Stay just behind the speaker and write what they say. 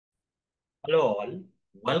Hello all,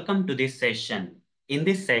 welcome to this session. In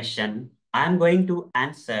this session, I am going to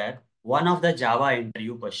answer one of the Java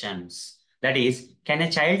interview questions. That is, can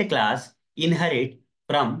a child class inherit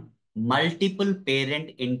from multiple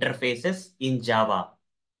parent interfaces in Java?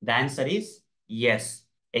 The answer is yes.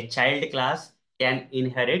 A child class can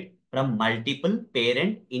inherit from multiple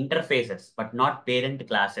parent interfaces, but not parent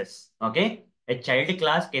classes. Okay? A child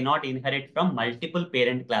class cannot inherit from multiple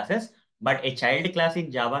parent classes, but a child class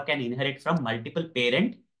in Java can inherit from multiple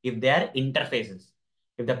parent if they are interfaces.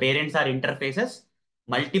 If the parents are interfaces,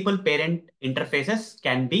 multiple parent interfaces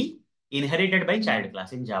can be inherited by child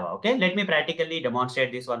class in Java. Okay, let me practically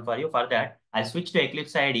demonstrate this one for you. For that, I'll switch to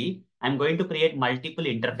Eclipse IDE. I'm going to create multiple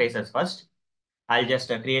interfaces first. I'll just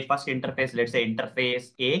create first interface. Let's say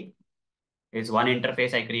interface A is one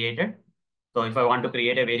interface I created. So if I want to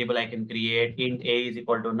create a variable, I can create int A is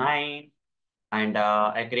equal to 9. And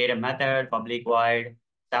I create a method, public void,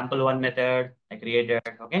 sample one method I created,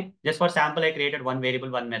 okay? Just for sample, I created one variable,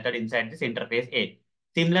 one method inside this interface A.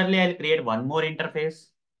 Similarly, I'll create one more interface,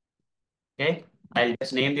 okay? I'll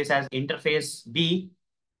just name this as interface B.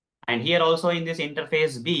 And here also in this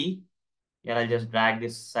interface B, here I'll just drag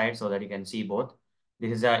this side so that you can see both.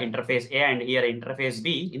 This is interface A and here interface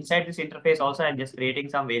B. Inside this interface also, I'm just creating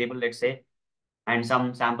some variable, let's say, and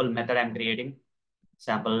some sample method I'm creating,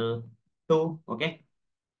 sample 2, okay?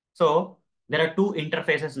 So there are two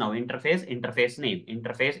interfaces now, interface, interface name,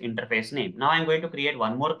 interface, interface name. Now I'm going to create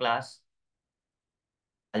one more class.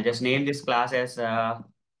 I'll just name this class as I,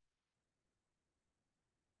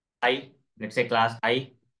 let's say class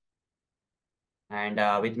I. And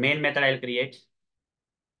with main method, I'll create.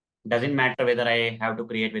 Doesn't matter whether I have to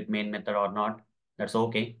create with main method or not. That's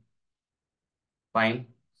okay. Fine.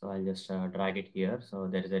 So I'll just drag it here. So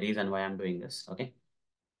there is a reason why I'm doing this. Okay.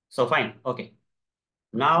 So fine. Okay.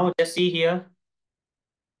 Now just see here.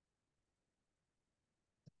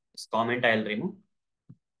 This comment I'll remove.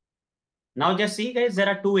 Now just see guys, there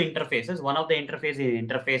are two interfaces. One of the interface is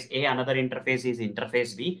interface A, another interface is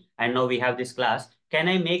interface B. And now we have this class. Can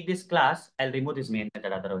I make this class? I'll remove this main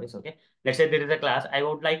method otherwise, okay? Let's say there is a class. I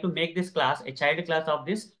would like to make this class a child class of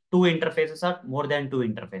this two interfaces or more than two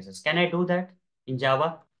interfaces. Can I do that in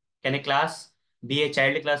Java? Can a class be a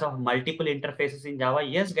child class of multiple interfaces in Java?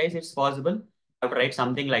 Yes, guys, it's possible. I would write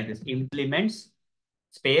something like this. Implements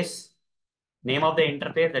space name of the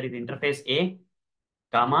interface, that is interface A,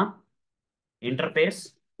 comma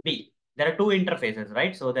interface B. There are two interfaces,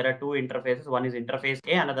 right? So there are two interfaces. One is interface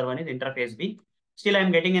A, another one is interface B. Still,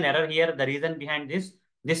 I'm getting an error here. The reason behind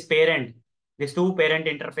this parent, these two parent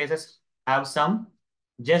interfaces have some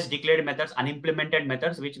just declared methods, unimplemented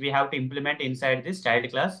methods, which we have to implement inside this child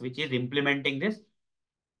class, which is implementing this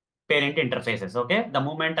parent interfaces. Okay. The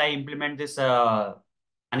moment I implement this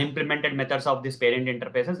unimplemented methods of this parent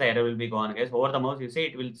interfaces, the error will be gone, guys. Over the mouse, you see,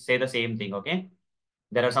 it will say the same thing. Okay.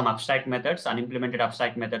 There are some abstract methods, unimplemented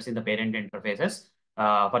abstract methods in the parent interfaces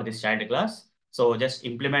for this child class. So just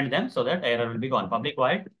implement them so that error will be gone. Public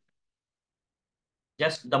void.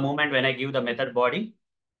 Just the moment when I give the method body,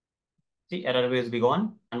 see error will be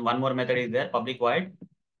gone. And one more method is there, public void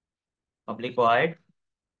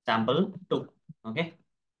sample 2. Okay.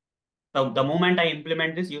 So the moment I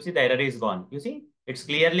implement this, you see the error is gone. You see, it's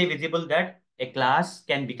clearly visible that a class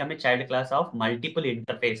can become a child class of multiple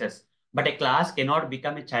interfaces, but a class cannot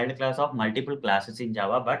become a child class of multiple classes in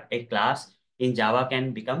Java, but a class in Java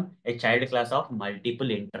can become a child class of multiple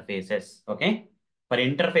interfaces. Okay. For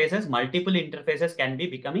interfaces, multiple interfaces can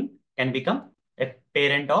become a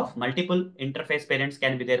parent of multiple interface parents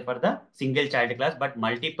can be there for the single child class, but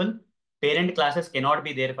multiple parent classes cannot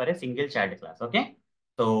be there for a single child class. Okay.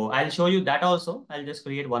 So I'll show you that also. I'll just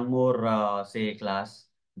create one more, say, class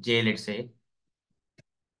J, let's say.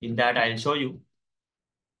 In that, I'll show you.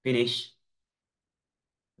 Finish.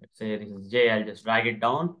 Let's say this is J. I'll just drag it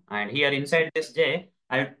down. And here inside this J,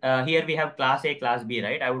 here we have class A, class B,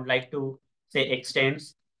 right? I would like to say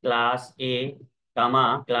extends class A,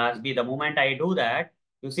 comma, class B. The moment I do that,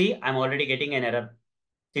 you see, I'm already getting an error,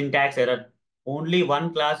 syntax error. Only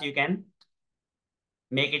one class you can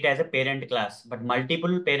make it as a parent class, but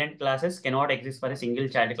multiple parent classes cannot exist for a single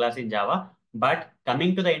child class in Java. But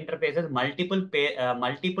coming to the interfaces, multiple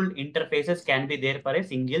interfaces can be there for a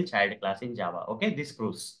single child class in Java. Okay, this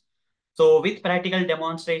proves. So with practical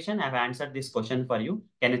demonstration, I've answered this question for you.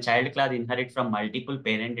 Can a child class inherit from multiple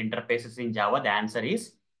parent interfaces in Java? The answer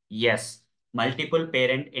is yes. Multiple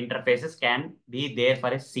parent interfaces can be there for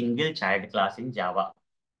a single child class in Java.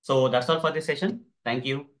 So that's all for this session. Thank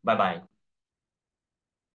you. Bye-bye.